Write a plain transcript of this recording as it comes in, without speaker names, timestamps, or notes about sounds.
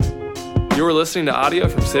You are listening to audio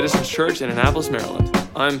from Citizens Church in Annapolis, Maryland.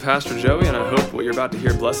 I'm Pastor Joey, and I hope what you're about to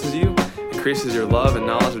hear blesses you, increases your love and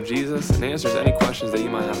knowledge of Jesus, and answers any questions that you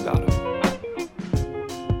might have about him.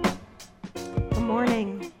 Good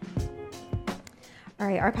morning. All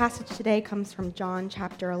right, our passage today comes from John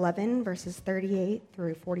chapter 11, verses 38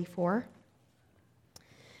 through 44.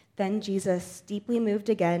 Then Jesus, deeply moved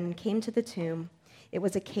again, came to the tomb. It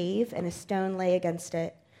was a cave, and a stone lay against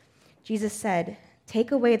it. Jesus said,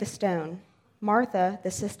 "Take away the stone." Martha,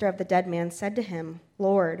 the sister of the dead man, said to him,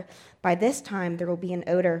 "Lord, by this time there will be an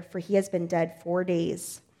odor, for he has been dead 4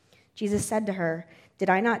 days." Jesus said to her, "Did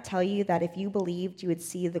I not tell you that if you believed, you would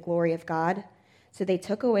see the glory of God?" So they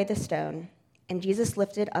took away the stone. And Jesus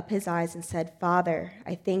lifted up his eyes and said, "Father,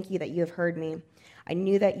 I thank you that you have heard me. I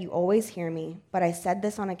knew that you always hear me, but I said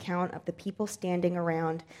this on account of the people standing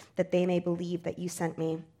around, that they may believe that you sent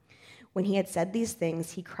me." When he had said these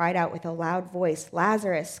things, he cried out with a loud voice,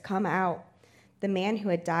 "Lazarus, come out." The man who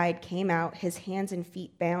had died came out, his hands and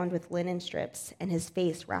feet bound with linen strips, and his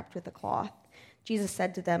face wrapped with a cloth. Jesus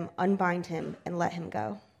said to them, "Unbind him and let him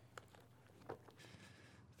go."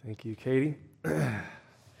 Thank you, Katie.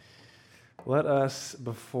 Let us,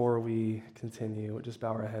 before we continue, just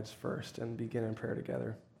bow our heads first and begin in prayer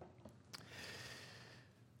together.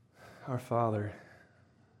 Our Father,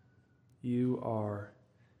 you are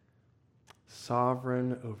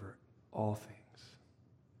sovereign over all things.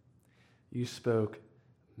 You spoke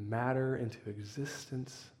matter into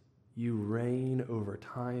existence. You reign over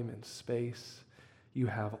time and space. You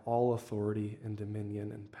have all authority and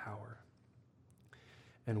dominion and power.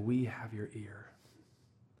 And we have your ear.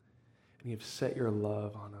 And you have set your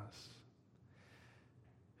love on us.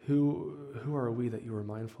 Who are we that you are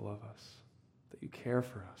mindful of us, that you care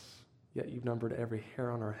for us, yet you've numbered every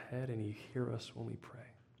hair on our head and you hear us when we pray.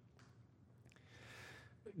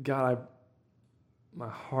 God, my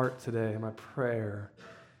heart today, my prayer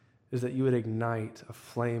is that you would ignite a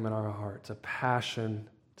flame in our hearts, a passion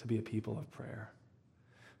to be a people of prayer,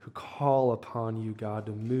 who call upon you, God,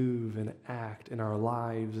 to move and act in our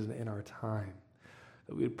lives and in our time,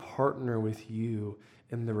 that we would partner with you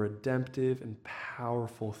in the redemptive and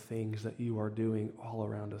powerful things that you are doing all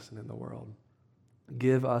around us and in the world.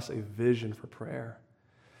 Give us a vision for prayer,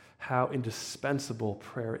 how indispensable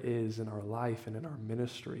prayer is in our life and in our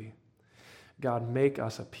ministry. God, make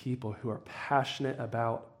us a people who are passionate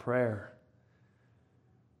about prayer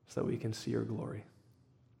so that we can see your glory.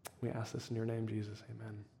 We ask this in your name, Jesus.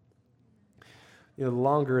 Amen. The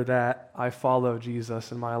longer that I follow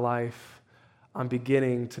Jesus in my life, I'm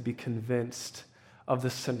beginning to be convinced of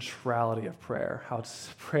the centrality of prayer, how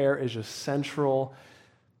prayer is just central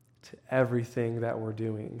to everything that we're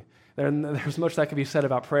doing. There's much that can be said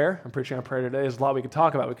about prayer. I'm preaching on prayer today. There's a lot we could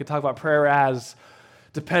talk about. We could talk about prayer as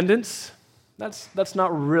dependence. That's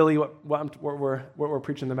not really what we're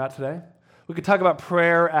preaching about today. We could talk about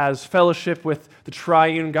prayer as fellowship with the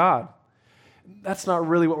triune God. That's not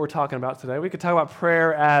really what we're talking about today. We could talk about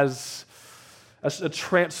prayer as a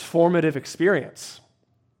transformative experience.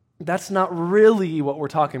 That's not really what we're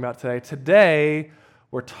talking about today. Today,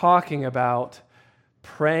 we're talking about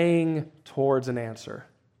praying towards an answer.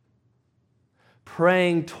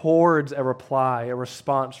 Praying towards a reply, a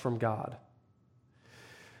response from God.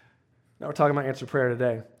 Now we're talking about answered prayer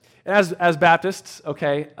today. And as Baptists,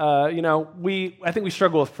 okay, I think we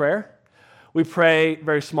struggle with prayer. We pray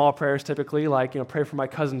very small prayers typically, like, pray for my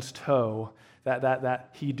cousin's toe, that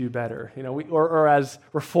he do better. Or as a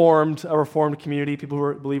reformed community, people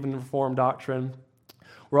who believe in the Reformed doctrine,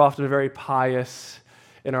 we're often very pious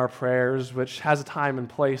in our prayers, which has a time and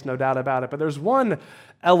place, no doubt about it. But there's one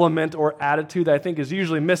element or attitude that I think is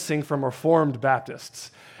usually missing from Reformed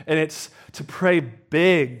Baptists, and it's to pray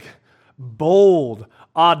big, bold,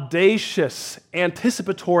 audacious,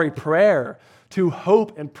 anticipatory prayer, to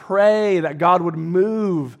hope and pray that God would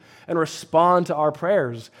move and respond to our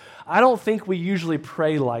prayers. I don't think we usually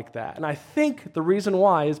pray like that. And I think the reason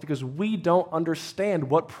why is because we don't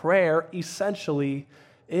understand what prayer essentially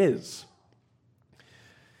is.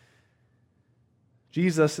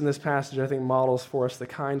 Jesus in this passage, I think, models for us the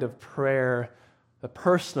kind of prayer, the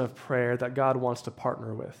person of prayer that God wants to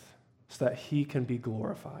partner with so that he can be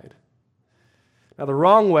glorified. Now, the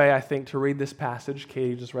wrong way, I think, to read this passage,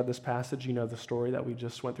 Katie just read this passage, you know the story that we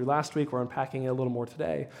just went through last week, we're unpacking it a little more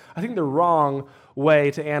today. I think the wrong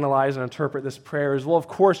way to analyze and interpret this prayer is, well, of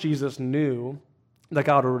course Jesus knew that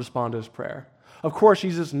God would respond to his prayer. Of course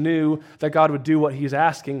Jesus knew that God would do what he's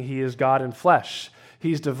asking. He is God in flesh.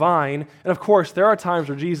 He's divine. And of course, there are times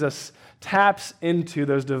where Jesus taps into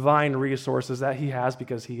those divine resources that he has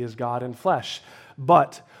because he is God in flesh.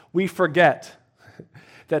 But we forget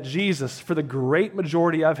that Jesus, for the great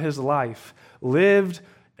majority of his life, lived,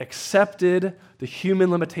 accepted the human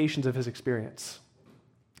limitations of his experience.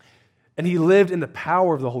 And he lived in the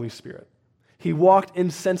power of the Holy Spirit. He walked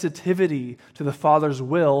in sensitivity to the Father's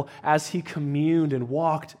will as he communed and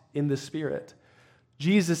walked in the Spirit.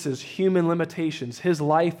 Jesus' human limitations, his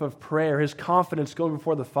life of prayer, his confidence going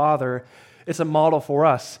before the Father, it's a model for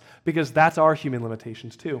us because that's our human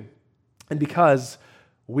limitations too. And because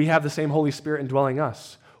we have the same Holy Spirit indwelling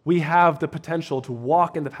us, we have the potential to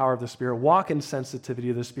walk in the power of the Spirit, walk in sensitivity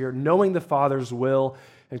of the Spirit, knowing the Father's will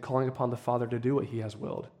and calling upon the Father to do what he has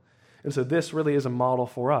willed. And so this really is a model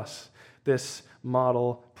for us, this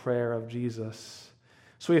model prayer of Jesus.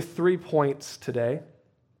 So we have 3 points today.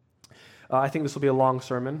 I think this will be a long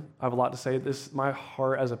sermon. I have a lot to say. My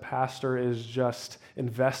heart as a pastor is just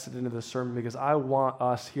invested into this sermon because I want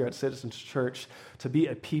us here at Citizens Church to be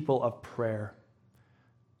a people of prayer.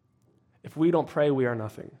 If we don't pray, we are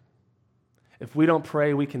nothing. If we don't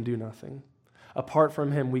pray, we can do nothing. Apart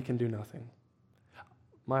from him, we can do nothing.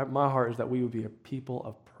 My heart is that we would be a people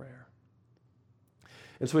of prayer.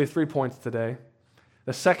 And so we have 3 points today.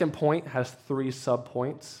 The second point has 3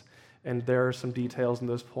 subpoints, and there are some details in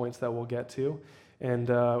those points that we'll get to. And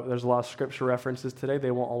there's a lot of scripture references today.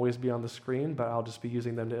 They won't always be on the screen, but I'll just be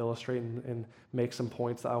using them to illustrate and make some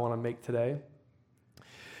points that I want to make today.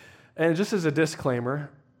 And just as a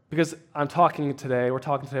disclaimer, because we're talking today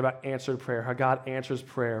about answered prayer, how God answers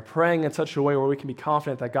prayer, praying in such a way where we can be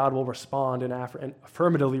confident that God will respond and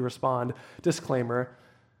affirmatively respond. Disclaimer,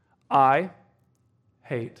 I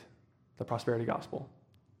hate the prosperity gospel.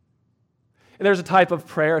 And there's a type of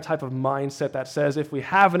prayer, a type of mindset that says if we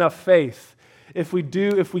have enough faith, if we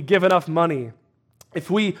give enough money,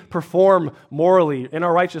 if we perform morally in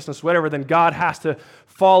our righteousness, whatever, then God has to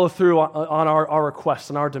follow through on our requests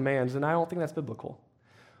and our demands. And I don't think that's biblical.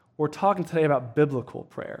 We're talking today about biblical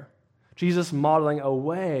prayer. Jesus modeling a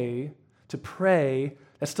way to pray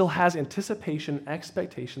that still has anticipation,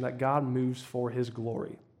 expectation that God moves for his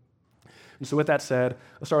glory. And so with that said,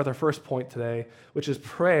 let's start with our first point today, which is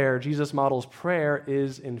prayer. Jesus models prayer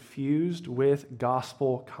is infused with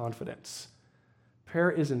gospel confidence.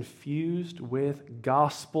 Prayer is infused with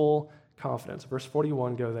gospel confidence. Verse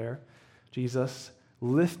 41, go there. Jesus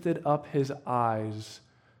lifted up his eyes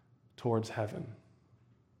towards heaven.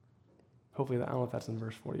 Hopefully, I don't know if that's in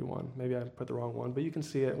verse 41. Maybe I put the wrong one, but you can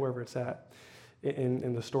see it wherever it's at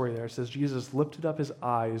in the story there. It says, Jesus lifted up his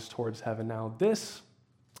eyes towards heaven. Now, this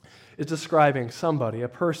is describing somebody, a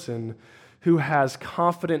person who has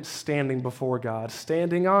confidence standing before God,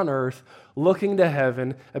 standing on earth, looking to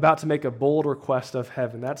heaven, about to make a bold request of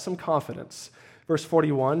heaven. That's some confidence. Verse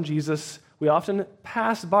 41, Jesus, we often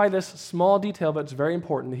pass by this small detail, but it's very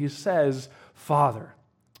important. He says, Father,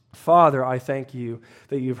 I thank you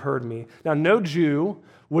that you've heard me. Now, no Jew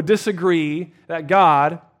would disagree that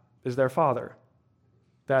God is their Father.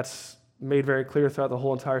 That's made very clear throughout the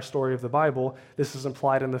whole entire story of the Bible. This is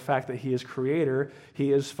implied in the fact that he is creator,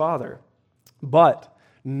 he is Father. But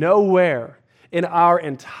nowhere in our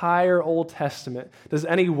entire Old Testament does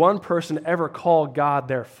any one person ever call God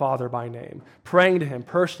their Father by name, praying to him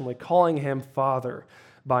personally, calling him Father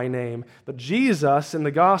by name. But Jesus in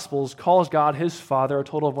the Gospels calls God his Father a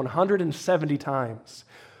total of 170 times.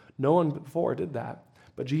 No one before did that,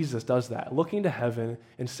 but Jesus does that, looking to heaven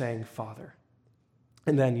and saying, Father.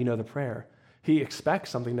 And then, you know the prayer. He expects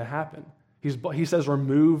something to happen. He says,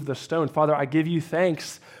 remove the stone. Father, I give you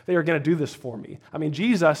thanks that you're going to do this for me. I mean,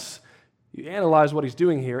 Jesus, you analyze what he's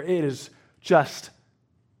doing here, it is just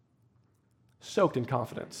soaked in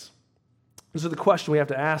confidence. And so the question we have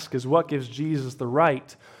to ask is, what gives Jesus the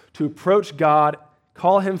right to approach God,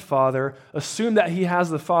 call him Father, assume that he has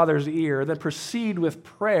the Father's ear, then proceed with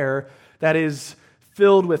prayer that is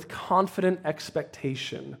filled with confident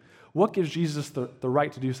expectation? What gives Jesus the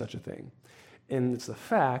right to do such a thing? And it's the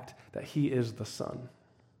fact that he is the Son,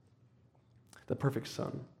 the perfect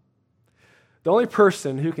Son. The only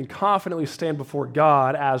person who can confidently stand before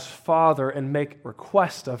God as Father and make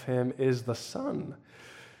request of him is the Son.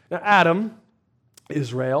 Now, Adam,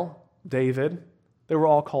 Israel, David, they were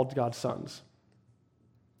all called God's sons.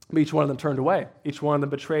 But each one of them turned away. Each one of them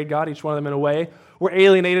betrayed God. Each one of them, in a way, were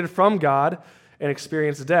alienated from God and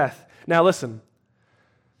experienced death. Now, listen.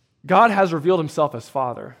 God has revealed himself as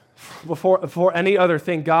Father. Before any other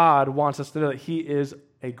thing, God wants us to know that he is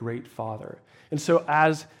a great Father. And so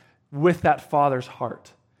as with that Father's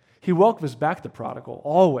heart, he welcomes back the prodigal,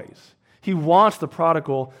 always. He wants the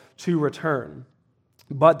prodigal to return.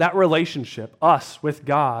 But that relationship, us with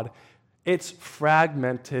God, it's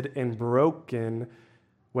fragmented and broken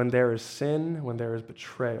when there is sin, when there is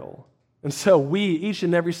betrayal. And so we, each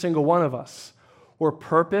and every single one of us, were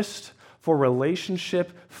purposed for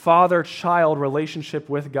relationship, father-child relationship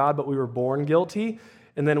with God, but we were born guilty,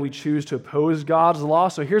 and then we choose to oppose God's law.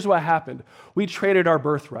 So here's what happened. We traded our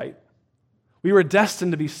birthright. We were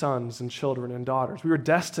destined to be sons and children and daughters. We were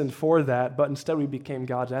destined for that, but instead we became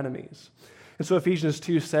God's enemies. And so Ephesians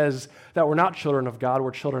 2 says that we're not children of God,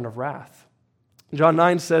 we're children of wrath. John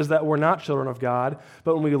 9 says that we're not children of God,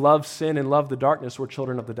 but when we love sin and love the darkness, we're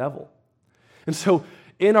children of the devil. And so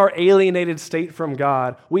in our alienated state from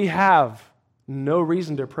God, we have no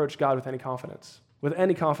reason to approach God with any confidence, with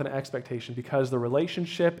any confident expectation, because the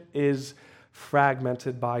relationship is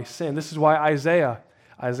fragmented by sin. This is why Isaiah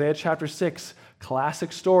chapter 6,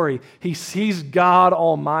 classic story, he sees God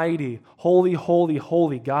Almighty, holy, holy,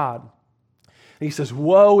 holy God. And he says,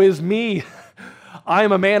 woe is me. I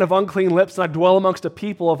am a man of unclean lips, and I dwell amongst a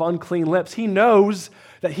people of unclean lips. He knows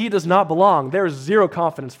that he does not belong. There is zero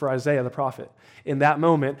confidence for Isaiah the prophet in that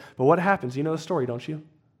moment. But what happens? You know the story, don't you?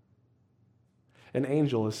 An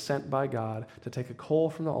angel is sent by God to take a coal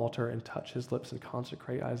from the altar and touch his lips and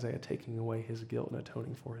consecrate Isaiah, taking away his guilt and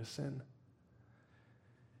atoning for his sin.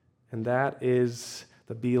 And that is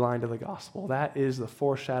the beeline to the gospel. That is the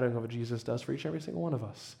foreshadowing of what Jesus does for each and every single one of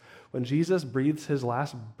us. When Jesus breathes his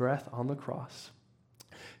last breath on the cross,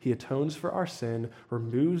 he atones for our sin,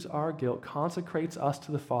 removes our guilt, consecrates us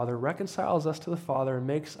to the Father, reconciles us to the Father, and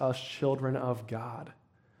makes us children of God.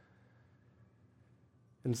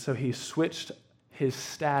 And so he switched his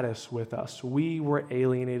status with us. We were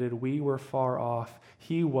alienated. We were far off.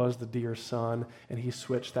 He was the dear son, and he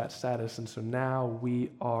switched that status. And so now we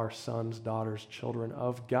are sons, daughters, children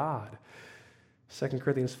of God. 2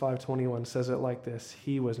 Corinthians 5:21 says it like this: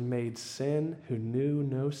 he was made sin who knew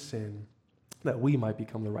no sin, that we might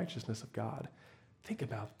become the righteousness of God. Think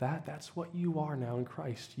about that. That's what you are now in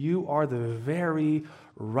Christ. You are the very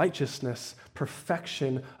righteousness,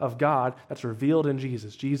 perfection of God that's revealed in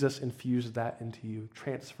Jesus. Jesus infused that into you,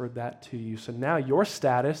 transferred that to you. So now your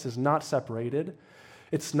status is not separated.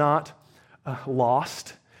 It's not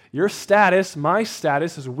lost. Your status, my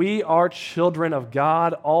status, is we are children of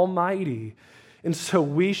God Almighty. And so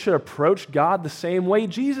we should approach God the same way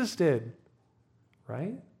Jesus did,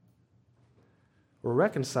 right? We're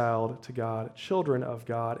reconciled to God, children of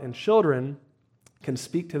God, and children can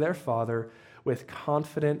speak to their Father with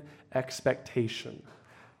confident expectation.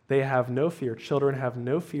 They have no fear. Children have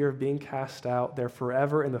no fear of being cast out. They're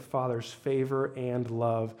forever in the Father's favor and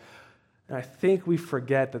love. And I think we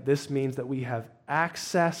forget that this means that we have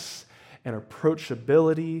access and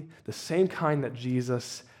approachability, the same kind that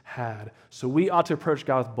Jesus had. So we ought to approach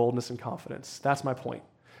God with boldness and confidence. That's my point.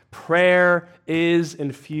 Prayer is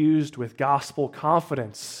infused with gospel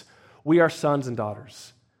confidence. We are sons and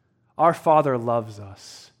daughters. Our Father loves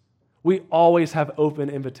us. We always have open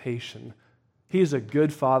invitation. He is a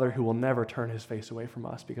good Father who will never turn his face away from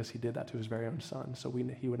us because he did that to his very own son, so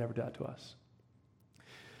he would never do that to us.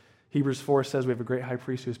 Hebrews 4 says we have a great high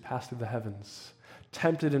priest who has passed through the heavens,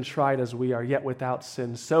 tempted and tried as we are, yet without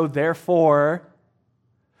sin. So therefore,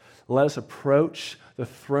 let us approach the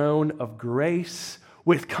throne of grace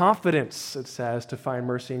with confidence, it says, to find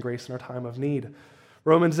mercy and grace in our time of need.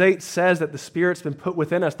 Romans 8 says that the Spirit's been put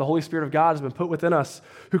within us, the Holy Spirit of God has been put within us,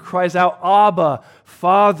 who cries out, Abba,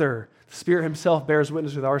 Father. The Spirit himself bears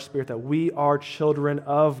witness with our spirit that we are children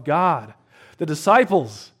of God. The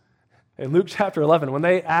disciples in Luke chapter 11, when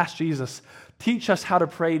they asked Jesus, teach us how to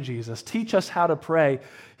pray, Jesus, teach us how to pray,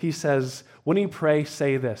 he says, when you pray,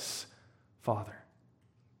 say this, Father.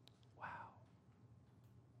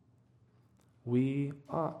 We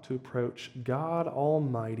ought to approach God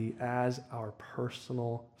Almighty as our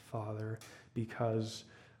personal Father because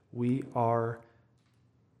we are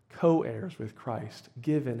co-heirs with Christ,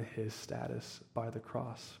 given his status by the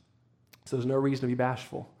cross. So there's no reason to be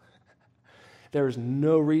bashful. There is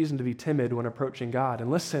no reason to be timid when approaching God.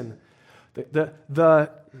 And listen,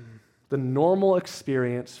 the normal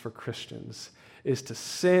experience for Christians is to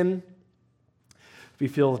sin, we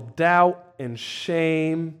feel doubt and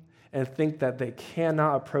shame, and think that they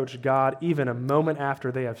cannot approach God even a moment after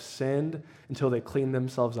they have sinned until they clean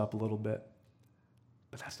themselves up a little bit.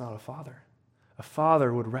 But that's not a father. A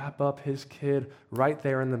father would wrap up his kid right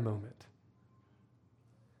there in the moment.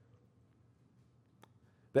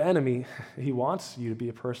 The enemy, he wants you to be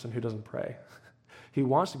a person who doesn't pray. He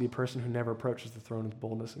wants to be a person who never approaches the throne with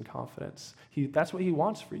boldness and confidence. That's what he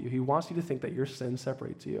wants for you. He wants you to think that your sin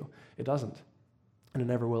separates you. It doesn't. And it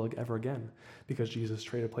never will ever again, because Jesus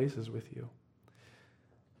traded places with you.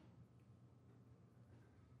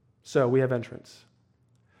 So we have entrance.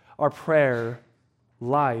 Our prayer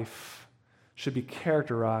life should be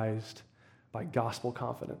characterized by gospel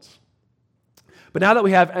confidence. But now that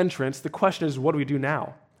we have entrance, the question is, what do we do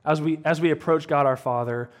now? As we approach God our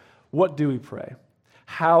Father, what do we pray?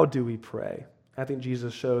 How do we pray? I think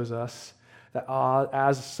Jesus shows us that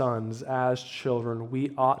as sons, as children,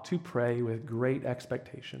 we ought to pray with great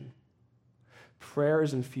expectation. Prayer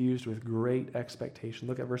is infused with great expectation.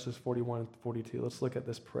 Look at verses 41 and 42. Let's look at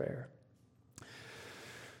this prayer.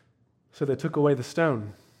 So they took away the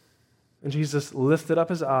stone, and Jesus lifted up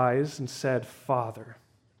his eyes and said, Father,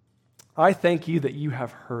 I thank you that you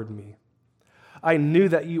have heard me. I knew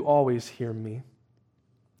that you always hear me.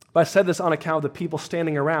 But I said this on account of the people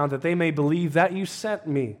standing around, that they may believe that you sent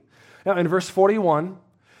me. Now, in verse 41,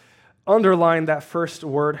 underline that first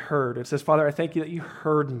word, heard. It says, Father, I thank you that you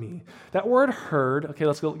heard me. That word heard, okay,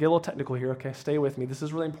 let's get a little technical here, okay? Stay with me. This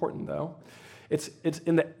is really important, though. It's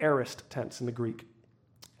in the aorist tense in the Greek,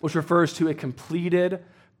 which refers to a completed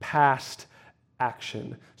past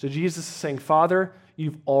action. So Jesus is saying, Father,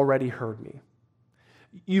 you've already heard me.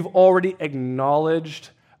 You've already acknowledged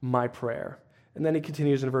my prayer. And then he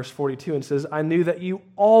continues in verse 42 and says, I knew that you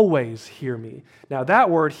always hear me. Now that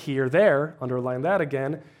word hear there, underline that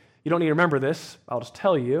again, you don't need to remember this, I'll just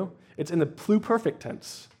tell you. It's in the pluperfect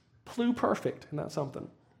tense. Pluperfect, isn't that something?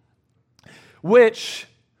 Which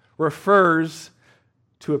refers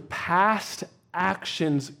to a past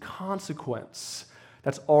action's consequence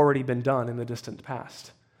that's already been done in the distant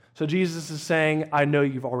past. So Jesus is saying, I know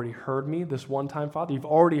you've already heard me this one time, Father. You've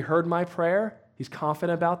already heard my prayer. He's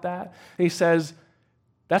confident about that. And he says,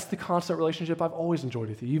 that's the constant relationship I've always enjoyed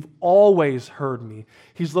with you. You've always heard me.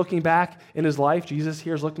 He's looking back in his life. Jesus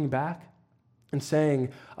here is looking back and saying,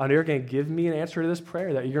 oh, you're going to give me an answer to this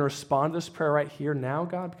prayer, that you're going to respond to this prayer right here now,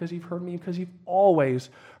 God, because you've heard me, because you've always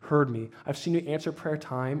heard me. I've seen you answer prayer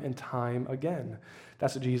time and time again.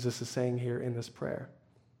 That's what Jesus is saying here in this prayer.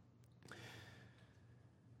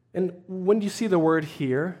 And when you see the word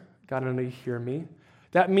hear, God, I know you hear me,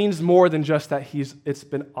 that means more than just that it's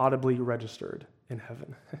been audibly registered in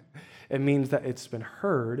heaven. It means that it's been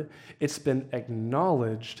heard, it's been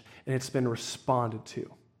acknowledged, and it's been responded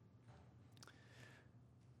to.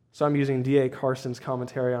 So I'm using D.A. Carson's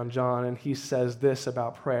commentary on John, and he says this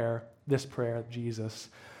about prayer, this prayer of Jesus.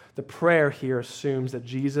 The prayer here assumes that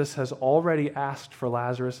Jesus has already asked for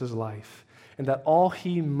Lazarus' life, and that all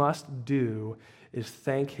he must do is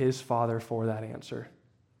thank his Father for that answer.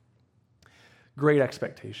 Great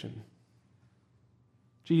expectation.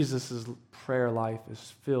 Jesus' prayer life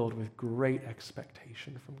is filled with great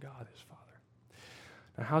expectation from God, his Father.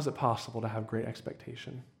 Now, how is it possible to have great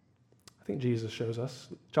expectation? I think Jesus shows us.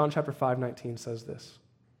 John chapter 5:19 says this.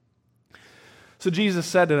 So Jesus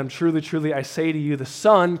said to them, truly, truly, I say to you, the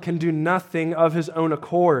Son can do nothing of his own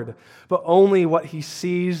accord, but only what he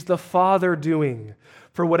sees the Father doing.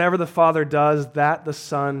 For whatever the Father does, that the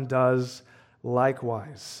Son does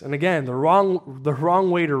likewise. And again, the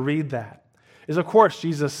wrong way to read that is, of course,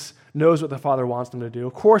 Jesus knows what the Father wants him to do.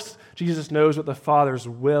 Of course, Jesus knows what the Father's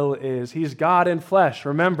will is. He's God in flesh.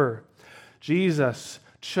 Remember, Jesus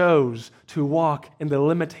chose to walk in the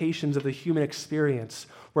limitations of the human experience,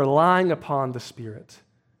 relying upon the Spirit,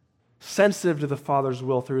 sensitive to the Father's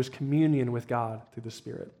will through his communion with God through the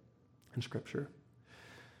Spirit in Scripture.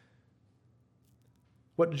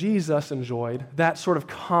 What Jesus enjoyed, that sort of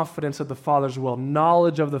confidence of the Father's will,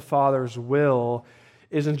 knowledge of the Father's will,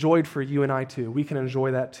 is enjoyed for you and I too. We can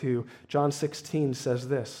enjoy that too. John 16 says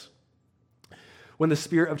this, when the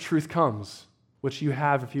Spirit of truth comes, which you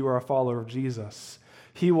have if you are a follower of Jesus,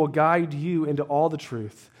 he will guide you into all the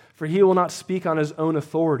truth, for he will not speak on his own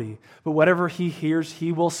authority, but whatever he hears,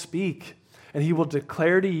 he will speak, and he will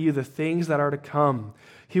declare to you the things that are to come.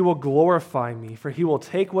 He will glorify me, for he will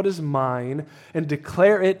take what is mine and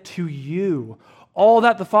declare it to you. All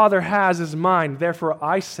that the Father has is mine. Therefore,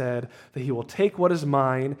 I said that he will take what is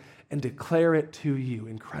mine and declare it to you.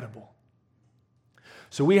 Incredible.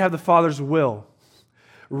 So we have the Father's will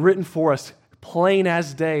written for us, plain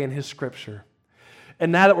as day in his Scripture.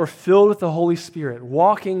 And now that we're filled with the Holy Spirit,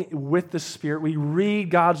 walking with the Spirit, we read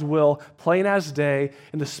God's will plain as day,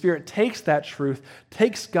 and the Spirit takes that truth,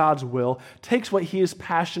 takes God's will, takes what he is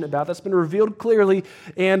passionate about that's been revealed clearly,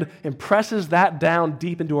 and impresses that down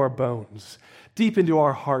deep into our bones, deep into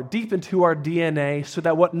our heart, deep into our DNA, so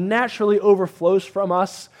that what naturally overflows from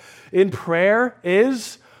us in prayer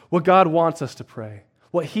is what God wants us to pray,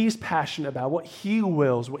 what he's passionate about, what he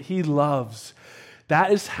wills, what he loves.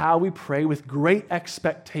 That is how we pray with great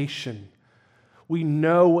expectation. We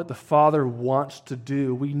know what the Father wants to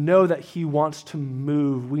do. We know that he wants to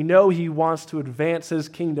move. We know he wants to advance his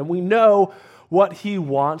kingdom. We know what he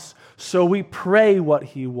wants, so we pray what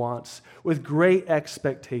he wants with great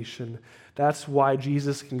expectation. That's why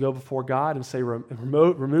Jesus can go before God and say,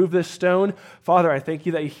 remove this stone. Father, I thank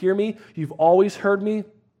you that you hear me. You've always heard me.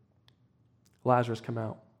 Lazarus, come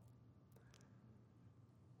out.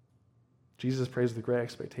 Jesus prays with great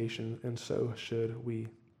expectation, and so should we.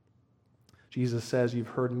 Jesus says, you've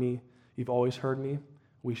heard me. You've always heard me.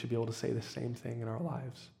 We should be able to say the same thing in our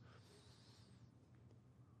lives.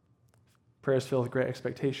 Prayer is filled with great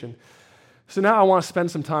expectation. So now I want to spend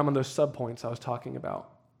some time on those subpoints I was talking about.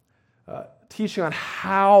 Teaching on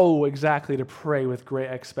how exactly to pray with great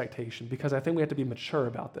expectation, because I think we have to be mature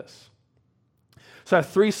about this. So I have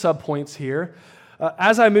 3 subpoints here.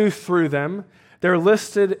 As I move through them, they're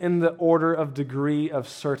listed in the order of degree of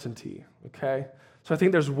certainty, okay? So I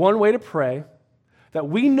think there's one way to pray that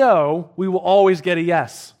we know we will always get a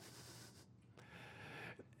yes.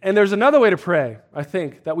 And there's another way to pray, I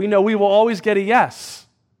think, that we know we will always get a yes,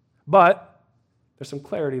 but there's some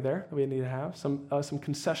clarity there that we need to have, some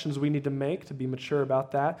concessions we need to make to be mature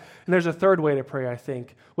about that. And there's a third way to pray, I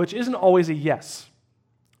think, which isn't always a yes,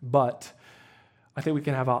 but I think we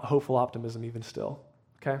can have hopeful optimism even still,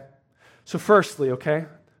 okay? So firstly, okay,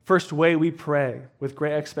 first way we pray with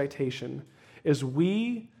great expectation is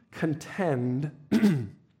we contend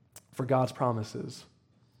for God's promises.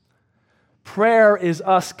 Prayer is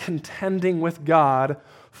us contending with God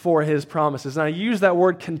for his promises. And I use that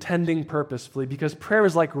word contending purposefully because prayer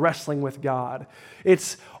is like wrestling with God.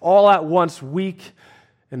 It's all at once weak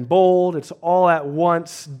and bold. It's all at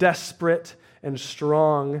once desperate and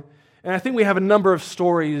strong. And I think we have a number of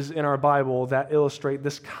stories in our Bible that illustrate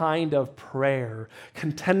this kind of prayer,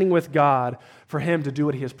 contending with God for him to do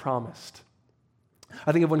what he has promised.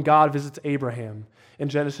 I think of when God visits Abraham in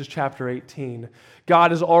Genesis chapter 18.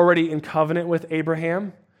 God is already in covenant with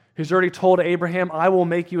Abraham. He's already told Abraham, I will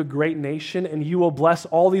make you a great nation and you will bless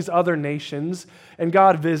all these other nations. And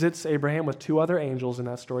God visits Abraham with 2 other angels in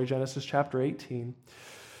that story, Genesis chapter 18.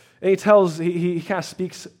 And he kind of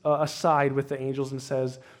speaks aside with the angels and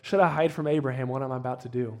says, should I hide from Abraham what I'm about to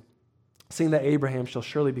do? Seeing that Abraham shall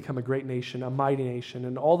surely become a great nation, a mighty nation,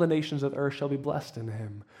 and all the nations of the earth shall be blessed in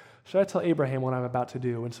him. Should I tell Abraham what I'm about to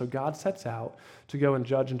do? And so God sets out to go and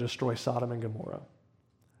judge and destroy Sodom and Gomorrah.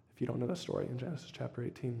 If you don't know the story in Genesis chapter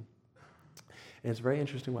 18. And it's very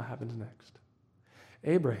interesting what happens next.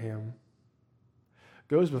 Abraham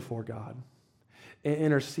goes before God and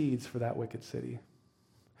intercedes for that wicked city.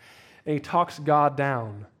 And he talks God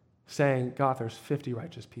down, saying, God, if there's 50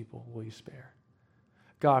 righteous people, will you spare?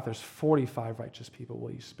 God, if there's 45 righteous people,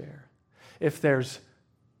 will you spare? If there's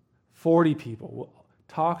 40 people,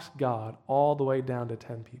 talks God all the way down to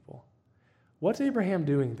 10 people. What's Abraham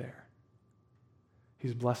doing there?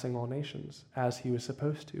 He's blessing all nations as he was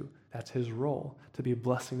supposed to. That's his role, to be a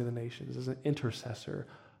blessing to the nations as an intercessor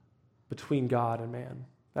between God and man.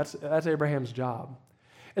 That's Abraham's job.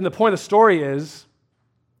 And the point of the story is,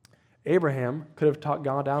 Abraham could have talked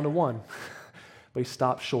God down to 1, but he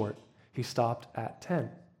stopped short. He stopped at 10.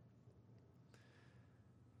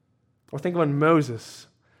 Or think of when Moses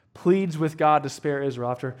pleads with God to spare Israel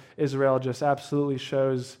after Israel just absolutely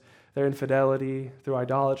shows their infidelity through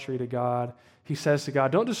idolatry to God. He says to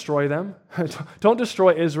God, don't destroy them. Don't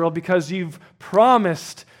destroy Israel because you've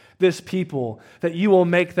promised this people that you will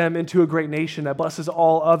make them into a great nation that blesses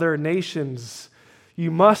all other nations.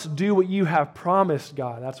 You must do what you have promised,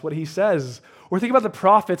 God. That's what he says. Or think about the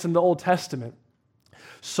prophets in the Old Testament.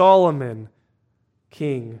 Solomon,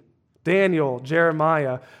 king, Daniel,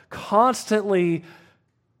 Jeremiah, constantly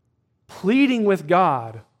pleading with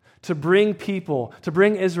God to bring people, to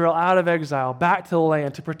bring Israel out of exile, back to the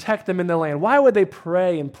land, to protect them in the land. Why would they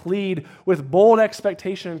pray and plead with bold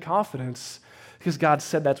expectation and confidence? Because God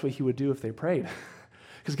said that's what he would do if they prayed.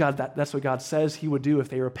 Because that's what God says he would do if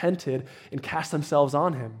they repented and cast themselves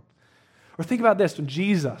on him. Or think about this, when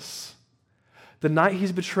Jesus, the night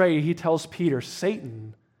he's betrayed, he tells Peter,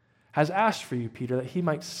 Satan has asked for you, Peter, that he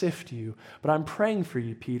might sift you, but I'm praying for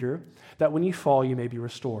you, Peter, that when you fall, you may be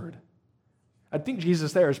restored. I think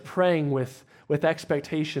Jesus there is praying with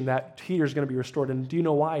expectation that Peter's going to be restored. And do you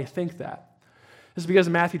know why I think that? It's because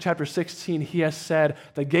in Matthew chapter 16, he has said,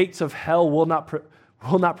 the gates of hell will not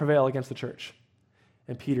prevail against the church.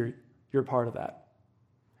 And Peter, you're a part of that.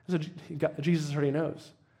 So Jesus already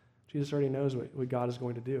knows. Jesus already knows what God is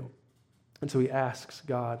going to do. And so he asks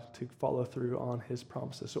God to follow through on his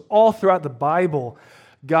promises. So all throughout the Bible,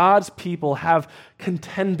 God's people have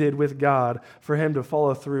contended with God for him to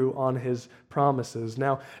follow through on his promises.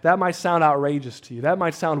 Now, that might sound outrageous to you. That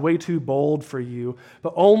might sound way too bold for you,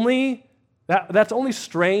 but that's only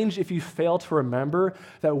strange if you fail to remember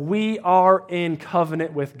that we are in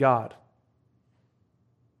covenant with God.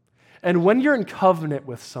 And when you're in covenant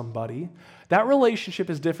with somebody, that relationship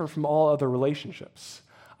is different from all other relationships.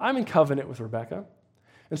 I'm in covenant with Rebecca,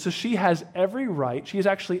 and so she has every right, she is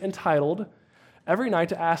actually entitled every night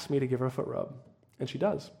to ask me to give her a foot rub, and she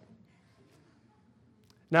does.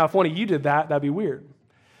 Now, if one of you did that, that'd be weird,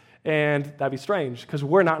 and that'd be strange, because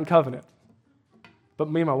we're not in covenant. But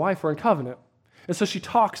me and my wife are in covenant. And so she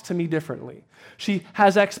talks to me differently. She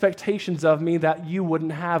has expectations of me that you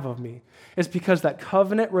wouldn't have of me. It's because that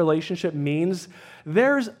covenant relationship means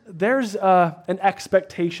there's an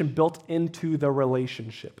expectation built into the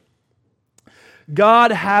relationship.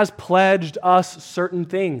 God has pledged us certain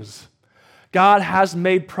things. God has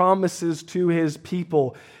made promises to his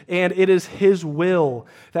people, and it is his will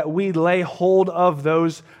that we lay hold of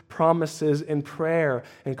those promises in prayer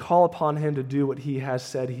and call upon him to do what he has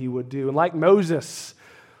said he would do. And like Moses,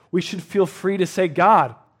 we should feel free to say,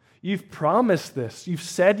 God, you've promised this. You've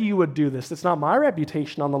said you would do this. It's not my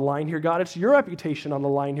reputation on the line here, God. It's your reputation on the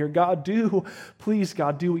line here. God, please,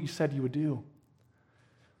 God, do what you said you would do.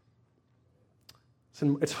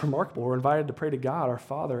 It's remarkable. We're invited to pray to God, our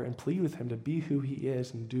Father, and plead with him to be who he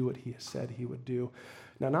is and do what he has said he would do.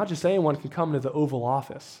 Now, not just anyone can come to the Oval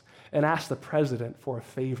Office and ask the president for a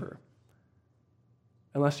favor,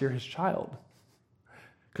 unless you're his child,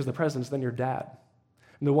 because the president's then your dad,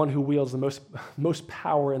 and the one who wields the most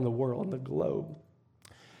power in the world, in the globe.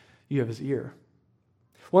 You have his ear.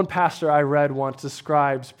 One pastor I read once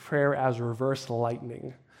describes prayer as reverse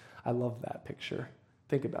lightning. I love that picture.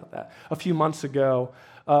 Think about that. A few months ago,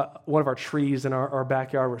 one of our trees in our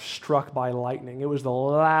backyard was struck by lightning. It was the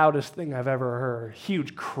loudest thing I've ever heard.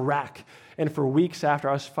 Huge crack. And for weeks after,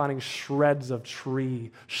 I was finding shreds of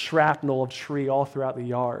tree, shrapnel of tree all throughout the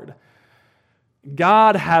yard.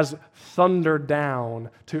 God has thundered down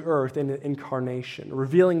to earth in the incarnation,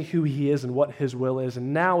 revealing who he is and what his will is.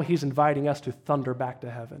 And now he's inviting us to thunder back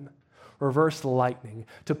to heaven, reverse lightning,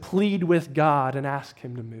 to plead with God and ask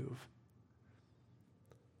him to move.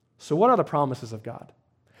 So what are the promises of God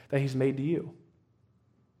that he's made to you?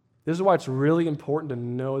 This is why it's really important to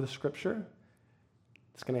know the Scripture.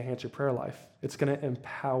 It's going to enhance your prayer life. It's going to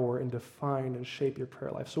empower and define and shape your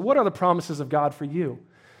prayer life. So what are the promises of God for you?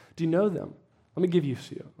 Do you know them? Let me give you a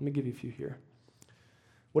few. Let me give you a few here.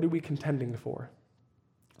 What are we contending for?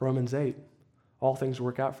 Romans 8. All things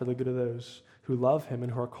work out for the good of those who love him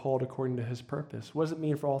and who are called according to his purpose. What does it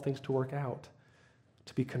mean for all things to work out?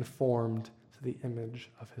 To be conformed to the image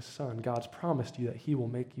of his Son. God's promised you that he will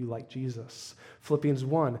make you like Jesus. Philippians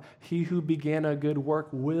 1, he who began a good work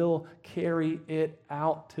will carry it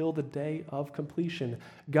out till the day of completion.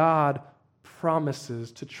 God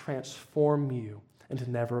promises to transform you and to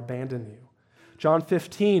never abandon you. John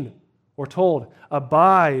 15, we're told,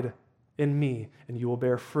 abide in me and you will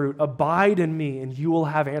bear fruit. Abide in me and you will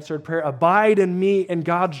have answered prayer. Abide in me and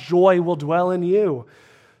God's joy will dwell in you.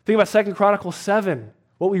 Think about 2 Chronicles 7,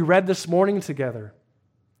 what we read this morning together.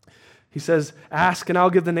 He says, ask and I'll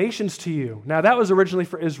give the nations to you. Now that was originally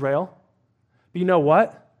for Israel. But you know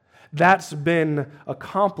what? That's been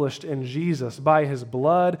accomplished in Jesus by his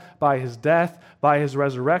blood, by his death, by his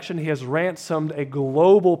resurrection. He has ransomed a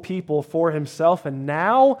global people for himself, and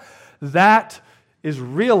now that is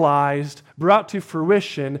realized, brought to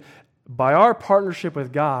fruition by our partnership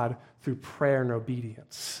with God through prayer and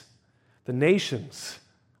obedience. The nations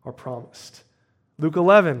are promised. Luke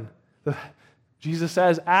 11, Jesus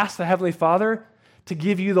says, ask the Heavenly Father to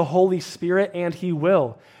give you the Holy Spirit, and he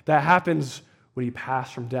will. That happens when you pass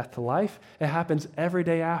from death to life. It happens every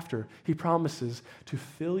day after. He promises to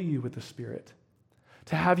fill you with the Spirit,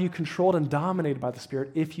 to have you controlled and dominated by the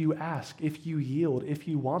Spirit if you ask, if you yield, if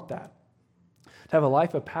you want that. To have a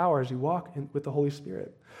life of power as you walk with the Holy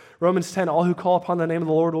Spirit. Romans 10, all who call upon the name of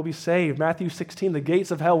the Lord will be saved. Matthew 16, the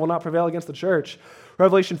gates of hell will not prevail against the church.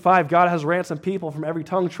 Revelation 5, God has ransomed people from every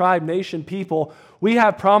tongue, tribe, nation, people. We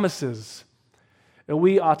have promises. And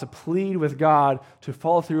we ought to plead with God to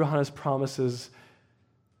follow through on his promises.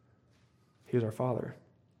 He is our Father.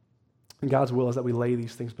 And God's will is that we lay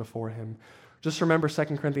these things before him. Just remember 2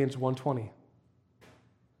 Corinthians 1:20.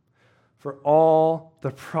 For all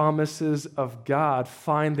the promises of God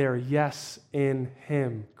find their yes in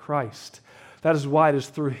him, Christ. That is why it is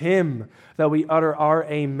through him that we utter our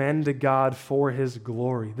amen to God for his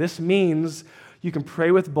glory. This means you can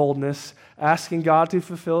pray with boldness, asking God to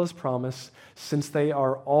fulfill his promise, since they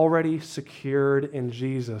are already secured in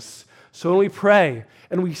Jesus. So when we pray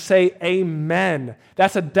and we say amen,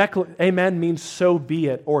 that's amen means so be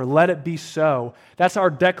it, or let it be so. That's our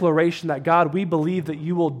declaration that God, we believe that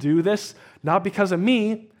you will do this, not because of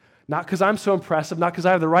me, Not because I'm so impressive, not because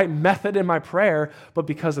I have the right method in my prayer, but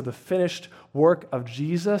because of the finished work of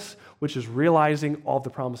Jesus, which is realizing all the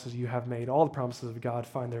promises you have made. All the promises of God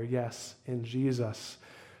find their yes in Jesus.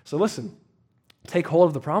 So listen, take hold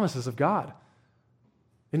of the promises of God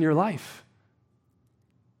in your life.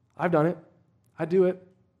 I've done it. I do it.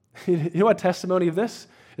 You know what testimony of this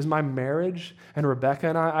is? My marriage. And Rebecca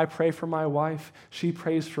and I pray for my wife. She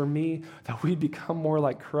prays for me that we become more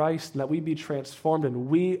like Christ and that we be transformed. And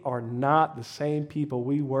we are not the same people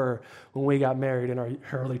we were when we got married in our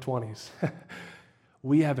early 20s.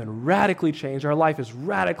 We have been radically changed. Our life is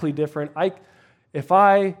radically different. If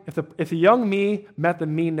the young me met the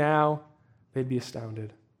me now, they'd be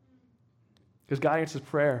astounded. Because God answers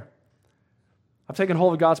prayer. I've taken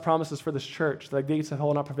hold of God's promises for this church, that gates of hell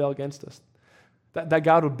will not prevail against us, that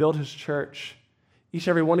God would build his church. Each and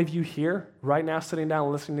every one of you here, right now, sitting down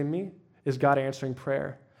and listening to me, is God answering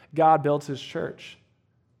prayer. God builds his church.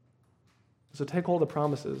 So take hold of the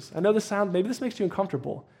promises. I know maybe this makes you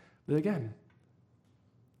uncomfortable, but again,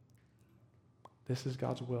 this is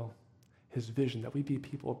God's will, his vision, that we be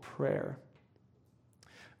people of prayer.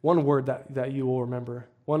 One word that you will remember,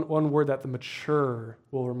 one word that the mature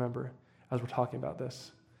will remember as we're talking about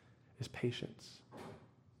this is patience.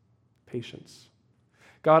 Patience.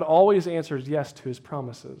 God always answers yes to his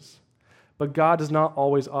promises, but God does not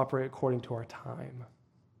always operate according to our time.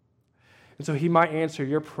 And so he might answer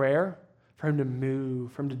your prayer for him to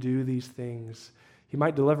move, for him to do these things. He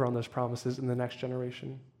might deliver on those promises in the next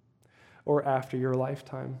generation or after your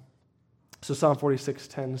lifetime. So Psalm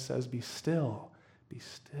 46:10 says, be still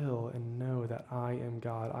and know that I am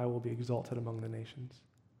God. I will be exalted among the nations.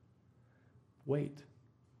 Wait.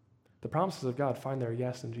 The promises of God find their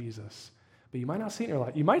yes in Jesus. But you might not see it in your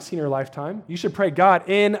life. You might see it in your lifetime. You should pray, God,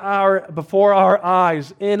 before our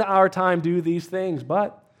eyes, in our time, do these things.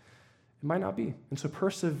 But it might not be. And so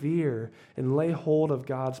persevere and lay hold of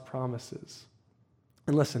God's promises.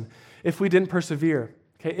 And listen, if we didn't persevere,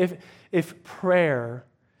 okay, if prayer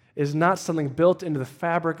is not something built into the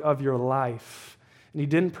fabric of your life, and you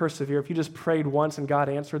didn't persevere, if you just prayed once and God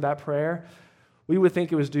answered that prayer, we would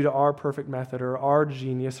think it was due to our perfect method or our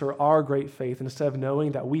genius or our great faith, instead of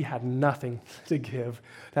knowing that we had nothing to give,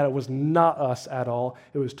 that it was not us at all.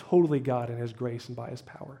 It was totally God in his grace and by his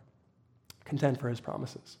power. Contend for his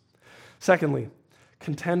promises. Secondly,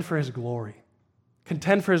 contend for his glory.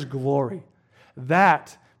 Contend for his glory.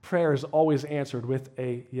 That prayer is always answered with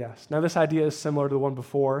a yes. Now, this idea is similar to the one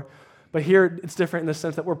before, but here it's different in the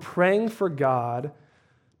sense that we're praying for God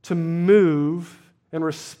to move and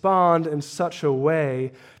respond in such a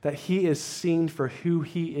way that he is seen for who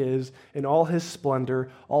he is in all his splendor,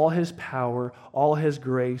 all his power, all his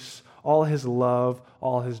grace, all his love,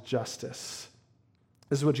 all his justice.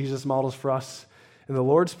 This is what Jesus models for us in the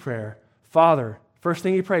Lord's Prayer. Father, first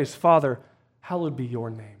thing he prays, Father, hallowed be your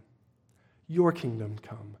name. Your kingdom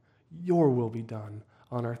come. Your will be done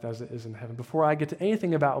on earth as it is in heaven. Before I get to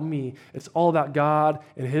anything about me, it's all about God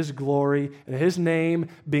and his glory and his name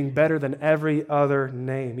being better than every other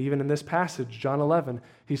name. Even in this passage, John 11,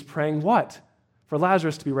 he's praying what? For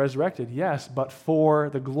Lazarus to be resurrected, yes, but for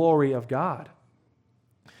the glory of God.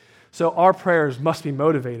 So our prayers must be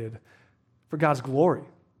motivated for God's glory.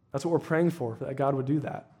 That's what we're praying for, that God would do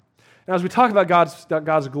that. Now, as we talk about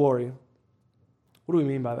God's glory, what do we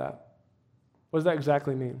mean by that? What does that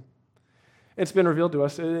exactly mean? It's been revealed to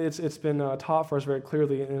us. It's been taught for us very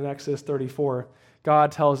clearly in Exodus 34.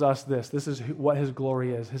 God tells us this. This is what his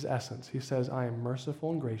glory is, his essence. He says, I am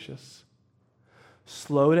merciful and gracious,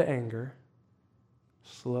 slow to anger,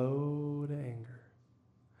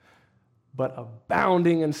 but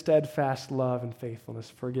abounding in steadfast love and faithfulness,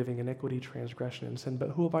 forgiving iniquity, transgression, and sin, but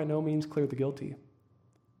who will by no means clear the guilty.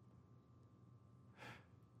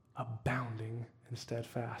 Abounding in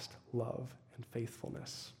steadfast love and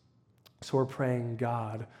faithfulness. So we're praying,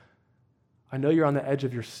 God, I know you're on the edge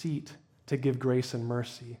of your seat to give grace and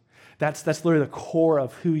mercy. That's literally the core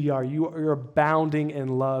of who you are. You're abounding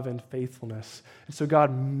in love and faithfulness. And so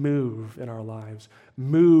God, move in our lives.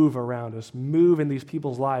 Move around us. Move in these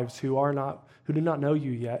people's lives who do not know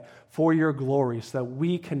you yet for your glory so that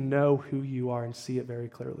we can know who you are and see it very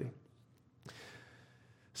clearly.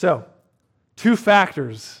 So, two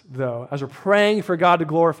factors, though, as we're praying for God to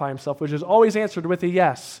glorify himself, which is always answered with a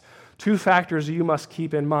yes. Two factors you must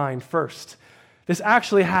keep in mind. First, this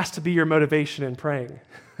actually has to be your motivation in praying.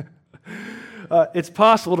 It's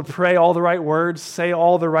possible to pray all the right words, say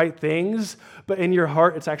all the right things, but in your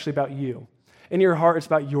heart, it's actually about you. In your heart, it's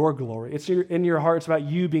about your glory. In your heart, it's about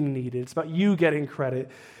you being needed. It's about you getting credit.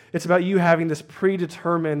 It's about you having this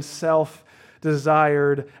predetermined,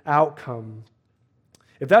 self-desired outcome.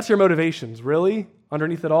 If that's your motivations, really,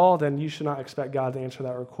 underneath it all, then you should not expect God to answer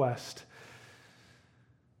that request.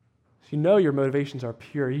 You know your motivations are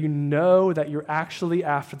pure. You know that you're actually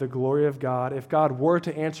after the glory of God if God were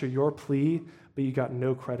to answer your plea, but you got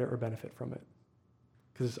no credit or benefit from it,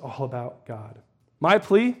 because it's all about God. My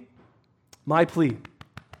plea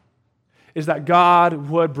is that God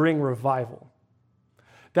would bring revival,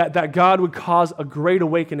 that God would cause a great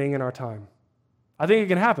awakening in our time. I think it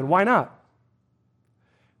can happen. Why not?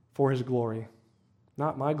 For his glory.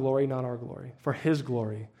 Not my glory, not our glory. For his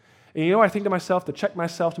glory. And you know what I think to myself, to check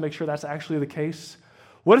myself to make sure that's actually the case?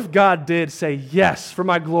 What if God did say, yes, for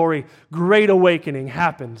my glory, great awakening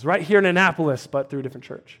happens right here in Annapolis, but through a different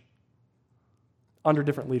church, under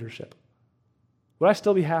different leadership? Would I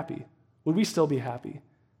still be happy? Would we still be happy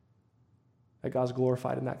that God's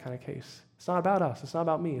glorified in that kind of case? It's not about us. It's not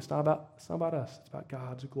about me. It's not about us. It's about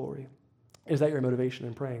God's glory. Is that your motivation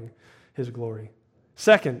in praying his glory?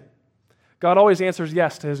 Second, God always answers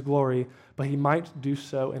yes to his glory, but he might do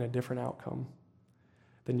so in a different outcome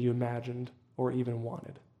than you imagined or even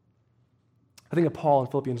wanted. I think of Paul in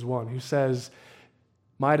Philippians 1, who says,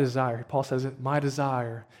 Paul says it, my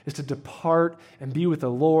desire is to depart and be with the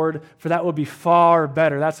Lord, for that would be far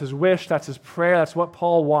better. That's his wish, that's his prayer, that's what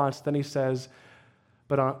Paul wants. Then he says,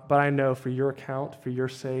 but I know for your account, for your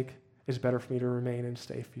sake, it's better for me to remain and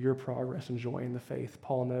stay for your progress and joy in the faith.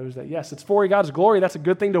 Paul knows that, yes, it's for God's glory, that's a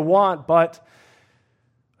good thing to want, but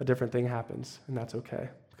a different thing happens, and that's okay,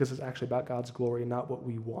 because it's actually about God's glory, not what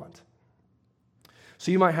we want.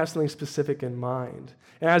 So you might have something specific in mind.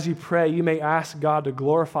 And as you pray, you may ask God to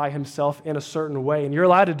glorify himself in a certain way, and you're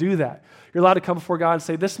allowed to do that. You're allowed to come before God and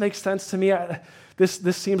say, this makes sense to me.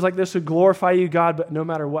 This seems like this would glorify you, God, but no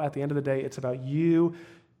matter what, at the end of the day, it's about you,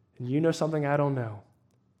 and you know something I don't know.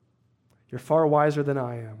 You're far wiser than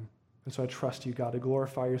I am, and so I trust you, God, to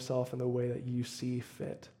glorify yourself in the way that you see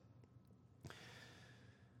fit.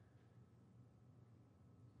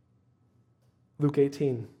 Luke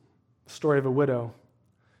 18, the story of a widow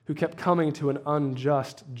who kept coming to an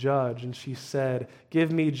unjust judge, and she said,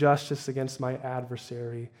 give me justice against my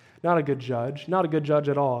adversary. Not a good judge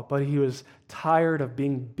at all, but he was tired of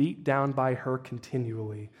being beat down by her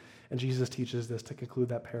continually. And Jesus teaches this to conclude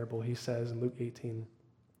that parable. He says in Luke 18,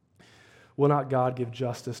 will not God give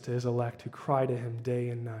justice to his elect who cry to him day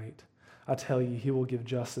and night? I tell you, he will give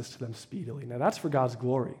justice to them speedily. Now that's for God's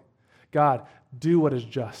glory. God, do what is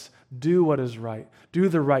just. Do what is right. Do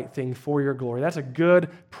the right thing for your glory. That's a good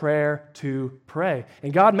prayer to pray.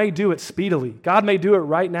 And God may do it speedily. God may do it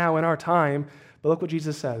right now in our time. But look what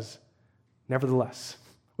Jesus says. Nevertheless,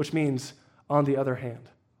 which means, on the other hand,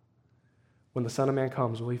 when the Son of Man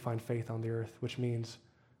comes, will he find faith on the earth? Which means,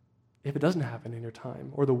 if it doesn't happen in your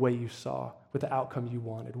time or the way you saw, with the outcome you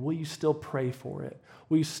wanted, will you still pray for it?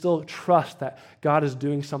 Will you still trust that God is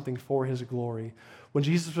doing something for his glory? When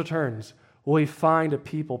Jesus returns, will he find a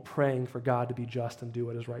people praying for God to be just and do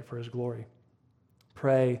what is right for his glory?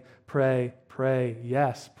 Pray, pray, pray.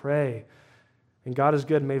 Yes, pray. And God is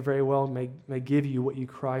good, may give you what you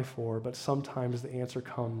cry for, but sometimes the answer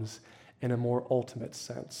comes in a more ultimate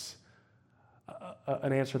sense,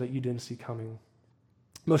 an answer that you didn't see coming.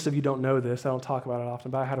 Most of you don't know this. I don't talk about it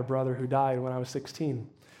often, but I had a brother who died when I was 16.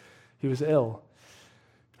 He was ill.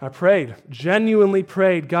 I prayed, genuinely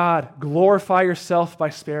prayed, God, glorify yourself by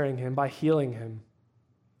sparing him, by healing him.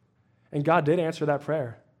 And God did answer that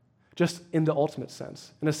prayer, just in the ultimate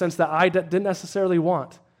sense, in a sense that I didn't necessarily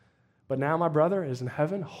want. But now my brother is in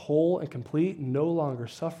heaven, whole and complete, no longer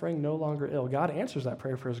suffering, no longer ill. God answers that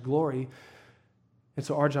prayer for his glory. And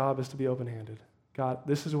so our job is to be open-handed. God,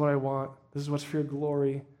 this is what I want. This is what's for your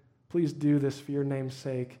glory. Please do this for your name's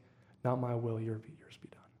sake. Not my will, yours be done.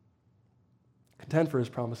 Contend for his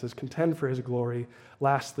promises. Contend for his glory.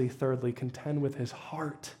 Lastly, thirdly, contend with his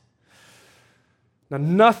heart. Now,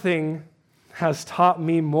 nothing has taught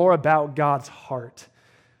me more about God's heart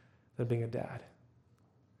than being a dad.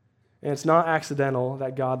 And it's not accidental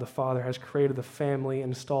that God the Father has created the family,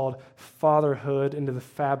 installed fatherhood into the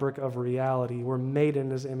fabric of reality. We're made in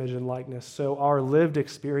his image and likeness. So our lived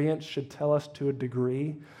experience should tell us to a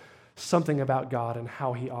degree something about God and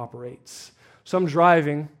how he operates. So I'm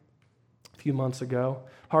driving a few months ago.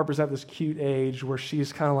 Harper's at this cute age where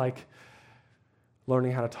she's kind of like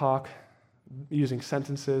learning how to talk, using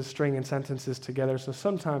sentences, stringing sentences together. So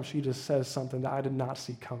sometimes she just says something that I did not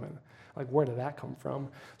see coming. Like, where did that come from?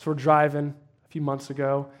 So we're driving a few months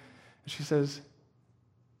ago, and she says,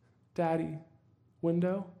 Daddy,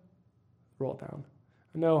 window? Roll it down.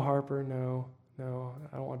 No, Harper, no,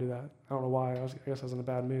 I don't want to do that. I don't know why. I guess I was in a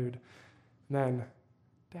bad mood. And then,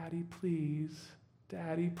 Daddy, please,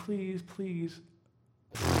 please.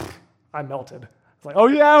 I melted. It's like, oh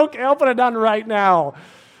yeah, okay, I'll put it down right now.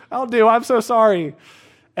 I'll do. I'm so sorry.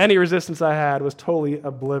 Any resistance I had was totally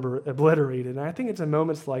obliterated. And I think it's in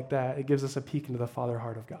moments like that, it gives us a peek into the Father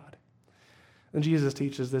heart of God. And Jesus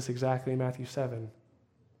teaches this exactly in Matthew 7.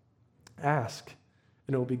 Ask,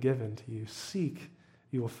 and it will be given to you. Seek,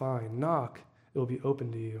 you will find. Knock, it will be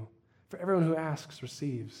opened to you. For everyone who asks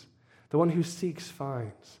receives. The one who seeks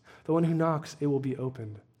finds. The one who knocks, it will be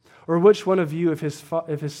opened. Or which one of you, if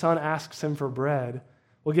his son asks him for bread,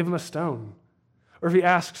 will give him a stone? Or if he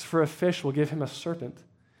asks for a fish, will give him a serpent?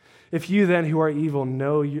 If you then, who are evil,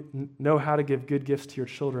 know how to give good gifts to your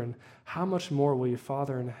children, how much more will your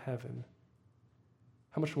Father in heaven,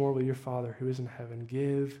 how much more will your Father who is in heaven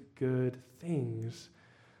give good things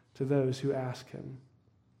to those who ask him?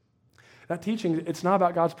 That teaching, it's not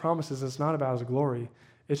about God's promises, it's not about his glory.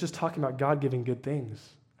 It's just talking about God giving good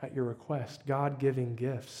things at your request, God giving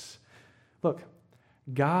gifts. Look,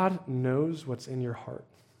 God knows what's in your heart.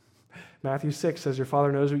 Matthew 6 says your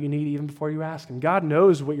Father knows what you need even before you ask him. God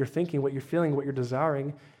knows what you're thinking, what you're feeling, what you're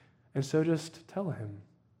desiring, and so just tell him.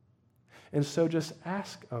 And so just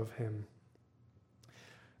ask of him.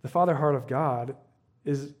 The Father heart of God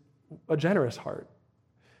is a generous heart.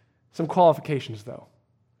 Some qualifications, though.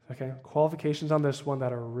 Okay? Qualifications on this one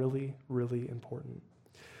that are really, really important.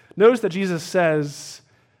 Notice that Jesus says,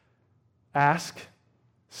 ask,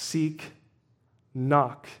 seek,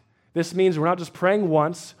 knock. This means we're not just praying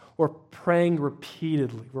once, we're praying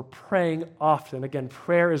repeatedly. We're praying often. Again,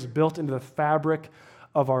 prayer is built into the fabric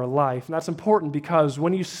of our life. And that's important because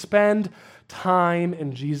when you spend time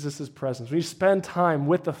in Jesus' presence, when you spend time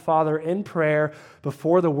with the Father in prayer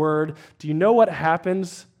before the Word, do you know what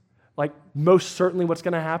happens? Like most certainly what's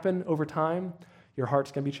going to happen over time? Your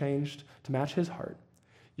heart's going to be changed to match his heart.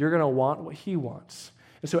 You're going to want what he wants.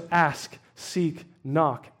 And so ask, seek,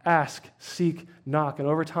 knock. Ask, seek, knock. And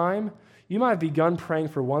over time, you might have begun praying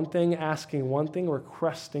for one thing, asking one thing,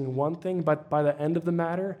 requesting one thing, but by the end of the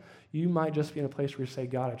matter, you might just be in a place where you say,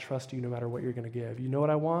 God, I trust you no matter what you're going to give. You know what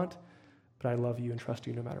I want, but I love you and trust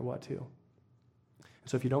you no matter what too.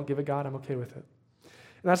 So if you don't give it, God, I'm okay with it.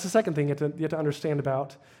 And that's the second thing you have to understand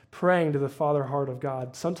about praying to the Father heart of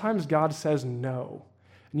God. Sometimes God says no,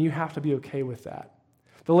 and you have to be okay with that.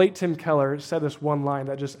 The late Tim Keller said this one line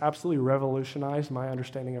that just absolutely revolutionized my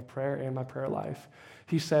understanding of prayer and my prayer life.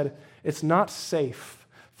 He said, it's not safe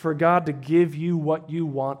for God to give you what you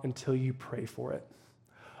want until you pray for it.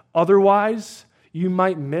 Otherwise, you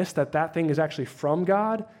might miss that thing is actually from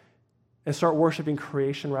God and start worshiping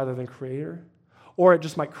creation rather than creator. Or it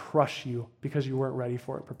just might crush you because you weren't ready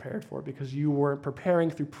for it, prepared for it, because you weren't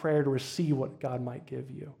preparing through prayer to receive what God might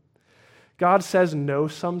give you. God says no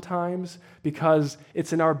sometimes because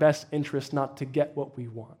it's in our best interest not to get what we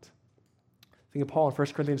want. Think of Paul in 1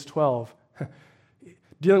 Corinthians 12,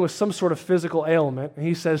 dealing with some sort of physical ailment, and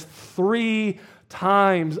he says, 3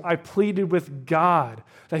 times I pleaded with God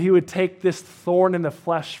that he would take this thorn in the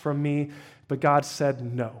flesh from me, but God said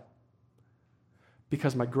no.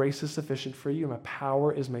 Because my grace is sufficient for you, and my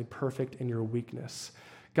power is made perfect in your weakness.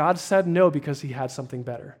 God said no because he had something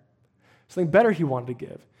better. Something better he wanted to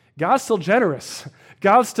give. God's still generous.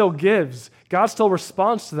 God still gives. God still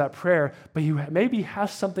responds to that prayer, but he maybe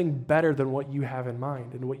has something better than what you have in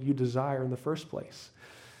mind and what you desire in the first place.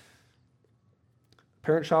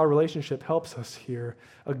 Parent-child relationship helps us here.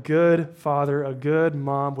 A good father, a good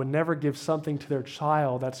mom would never give something to their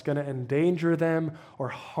child that's going to endanger them or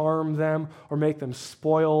harm them or make them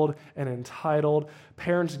spoiled and entitled.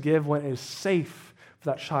 Parents give when it is safe for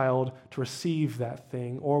that child to receive that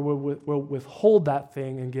thing, or will withhold that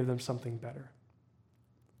thing and give them something better.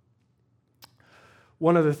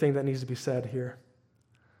 One other thing that needs to be said here,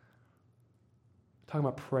 talking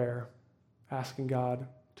about prayer, asking God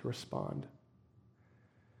to respond.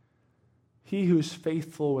 He who's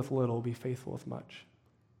faithful with little will be faithful with much.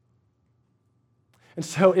 And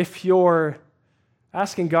so if you're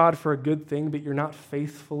asking God for a good thing, but you're not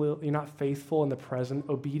faithful in the present,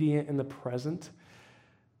 obedient in the present,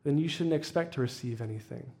 then you shouldn't expect to receive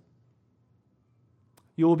anything.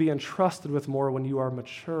 You will be entrusted with more when you are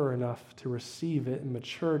mature enough to receive it, and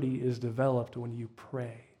maturity is developed when you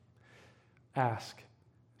pray, ask,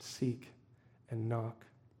 seek, and knock.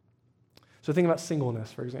 So think about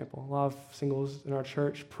singleness, for example. A lot of singles in our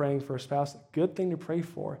church praying for a spouse, good thing to pray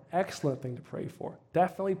for, excellent thing to pray for.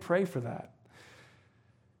 Definitely pray for that.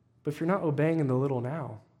 But if you're not obeying in the little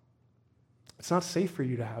now, it's not safe for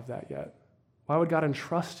you to have that yet. Why would God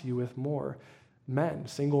entrust you with more? Men,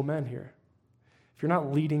 single men here. If you're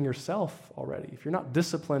not leading yourself already, if you're not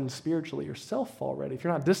disciplined spiritually yourself already, if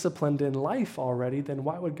you're not disciplined in life already, then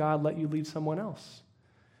why would God let you lead someone else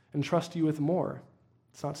and trust you with more?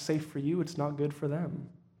 It's not safe for you. It's not good for them.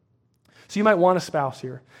 So you might want a spouse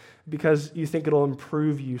here because you think it'll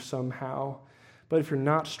improve you somehow. But if you're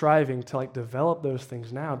not striving to develop those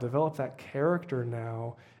things now, develop that character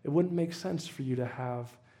now, it wouldn't make sense for you to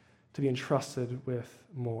be entrusted with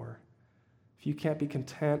more. If you can't be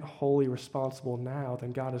content, holy, responsible now,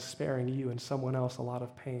 then God is sparing you and someone else a lot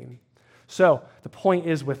of pain. So the point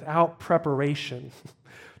is, without preparation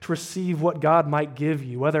to receive what God might give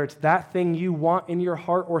you, whether it's that thing you want in your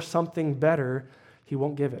heart or something better, He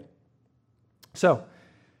won't give it. So,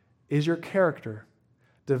 is your character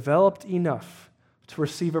developed enough to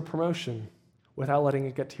receive a promotion without letting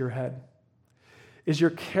it get to your head? Is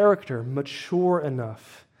your character mature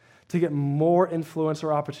enough to get more influence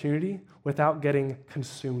or opportunity without getting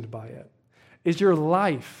consumed by it? Is your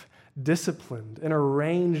life disciplined and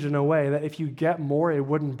arranged in a way that if you get more, it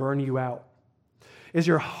wouldn't burn you out? Is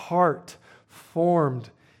your heart formed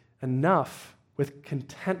enough with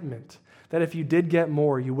contentment that if you did get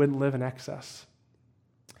more, you wouldn't live in excess?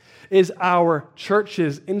 Is our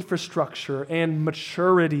church's infrastructure and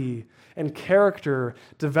maturity and character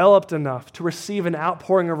developed enough to receive an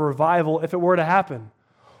outpouring of revival if it were to happen?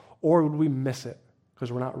 Or would we miss it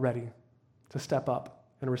because we're not ready to step up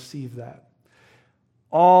and receive that?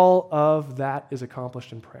 All of that is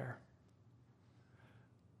accomplished in prayer.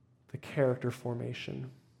 The character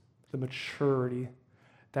formation, the maturity,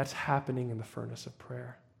 that's happening in the furnace of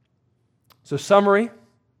prayer. So summary,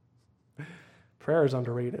 prayer is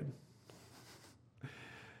underrated.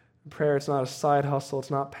 Prayer, it's not a side hustle.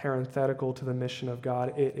 It's not parenthetical to the mission of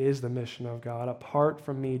God. It is the mission of God. Apart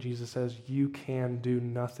from me, Jesus says, you can do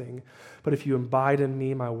nothing. But if you abide in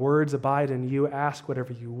me, my words abide in you, ask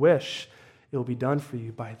whatever you wish, it will be done for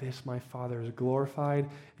you. By this my Father is glorified,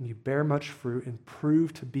 and you bear much fruit and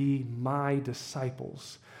prove to be my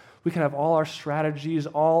disciples. We can have all our strategies,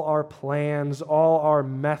 all our plans, all our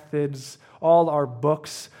methods, all our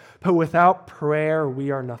books, but without prayer,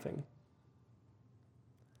 we are nothing.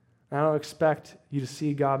 I don't expect you to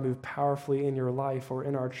see God move powerfully in your life or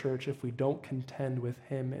in our church if we don't contend with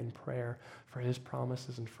Him in prayer for His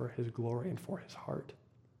promises and for His glory and for His heart.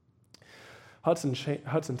 Hudson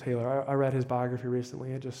Taylor, I read his biography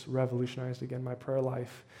recently. It just revolutionized, again, my prayer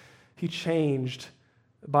life. He changed,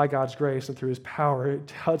 by God's grace and through His power,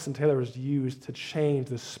 Hudson Taylor was used to change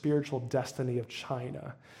the spiritual destiny of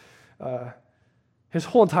China. His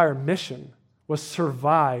whole entire mission was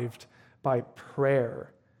survived by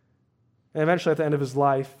prayer. And eventually, at the end of his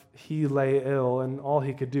life, he lay ill, and all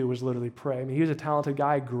he could do was literally pray. I mean, he was a talented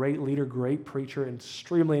guy, great leader, great preacher,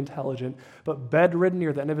 extremely intelligent, but bedridden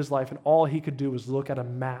near the end of his life, and all he could do was look at a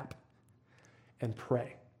map and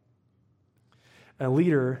pray. And a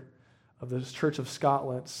leader of the Church of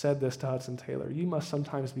Scotland said this to Hudson Taylor: you must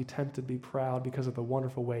sometimes be tempted to be proud because of the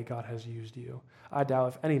wonderful way God has used you. I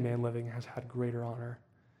doubt if any man living has had greater honor.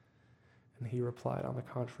 And he replied, on the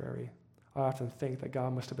contrary, I often think that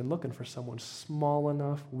God must have been looking for someone small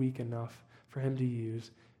enough, weak enough for Him to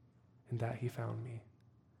use, and that He found me.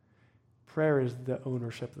 Prayer is the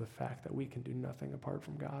ownership of the fact that we can do nothing apart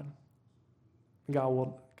from God. And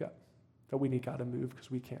that we need God to move because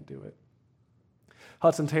we can't do it.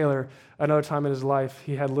 Hudson Taylor, another time in his life,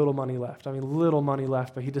 he had little money left.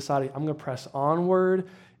 But he decided, I'm going to press onward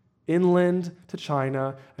inland to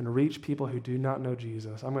China and reach people who do not know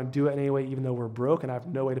Jesus. I'm going to do it anyway, even though we're broke and I have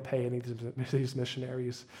no way to pay any of these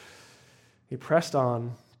missionaries. He pressed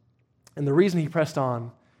on, and the reason he pressed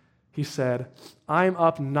on, he said, I'm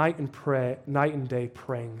up night and day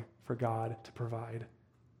praying for God to provide.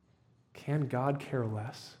 Can God care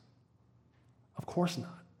less? Of course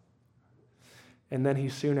not. And then he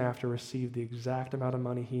soon after received the exact amount of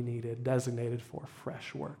money he needed, designated for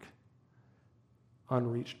fresh work.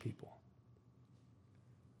 Unreached people.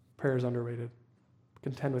 Prayer is underrated.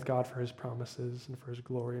 Contend with God for His promises and for His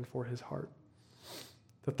glory and for His heart.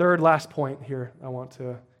 The third last point here I want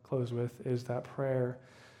to close with is that prayer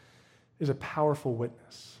is a powerful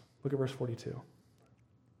witness. Look at verse 42.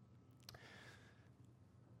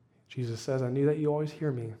 Jesus says, I knew that you always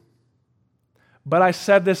hear me, but I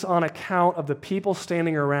said this on account of the people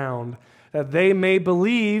standing around, that they may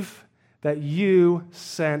believe that you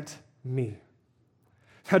sent me.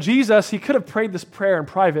 Now, Jesus, He could have prayed this prayer in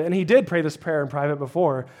private, and He did pray this prayer in private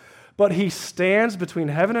before, but He stands between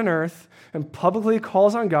heaven and earth and publicly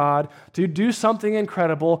calls on God to do something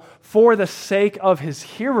incredible for the sake of His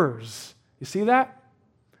hearers. You see that?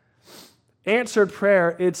 Answered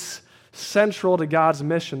prayer, it's central to God's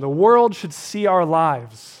mission. The world should see our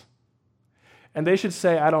lives, and they should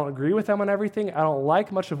say, I don't agree with them on everything, I don't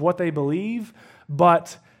like much of what they believe,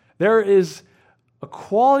 but there is a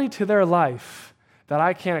quality to their life that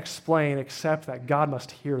I can't explain except that God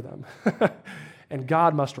must hear them and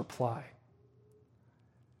God must reply.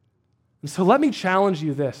 And so let me challenge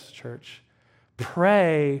you this, church.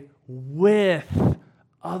 Pray with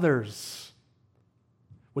others.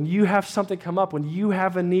 When you have something come up, when you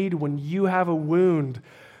have a need, when you have a wound,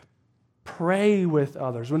 pray with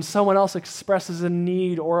others. When someone else expresses a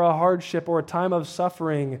need or a hardship or a time of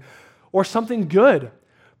suffering or something good,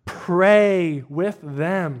 pray with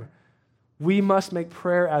them. We must make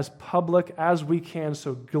prayer as public as we can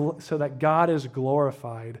so that God is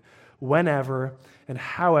glorified whenever and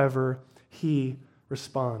however he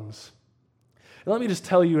responds. And let me just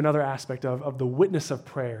tell you another aspect of the witness of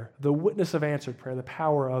prayer, the witness of answered prayer, the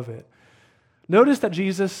power of it. Notice that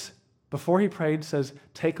Jesus, before he prayed, says,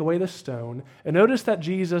 take away the stone. And notice that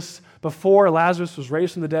Jesus, before Lazarus was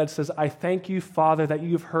raised from the dead, says, I thank you, Father, that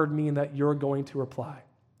you've heard me and that you're going to reply.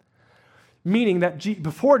 Meaning that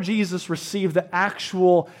before Jesus received the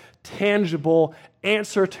actual, tangible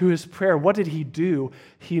answer to his prayer, what did he do?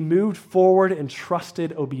 He moved forward in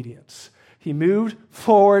trusted obedience. He moved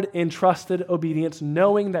forward in trusted obedience,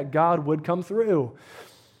 knowing that God would come through.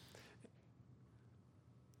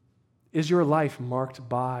 Is your life marked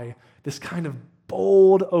by this kind of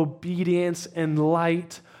bold obedience in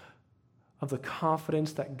light of the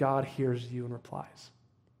confidence that God hears you and replies?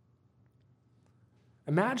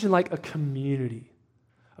 Imagine like a community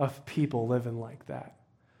of people living like that,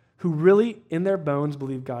 who really in their bones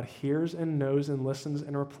believe God hears and knows and listens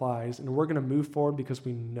and replies, and we're going to move forward because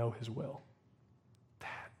we know his will.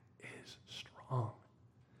 That is strong.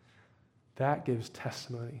 That gives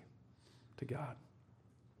testimony to God.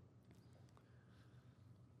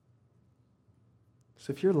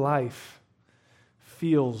 So if your life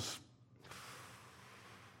feels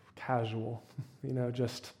casual,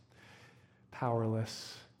 just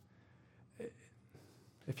powerless,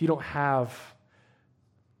 if you don't have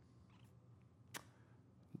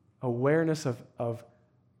awareness of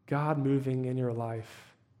God moving in your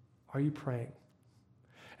life, are you praying?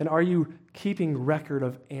 And are you keeping record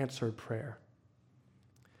of answered prayer?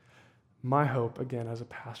 My hope, again, as a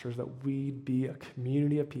pastor, is that we'd be a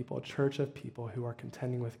community of people, a church of people who are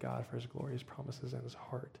contending with God for his glorious promises and his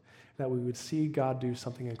heart. That we would see God do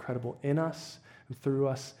something incredible in us and through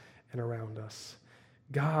us and around us.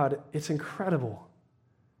 God, it's incredible.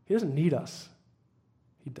 He doesn't need us.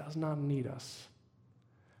 He does not need us.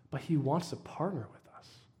 But he wants to partner with us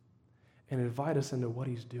and invite us into what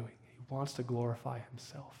he's doing. He wants to glorify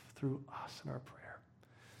himself through us in our prayer.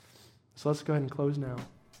 So let's go ahead and close now.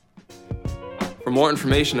 For more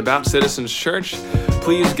information about Citizens Church,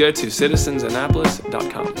 please go to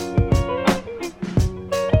citizensannapolis.com.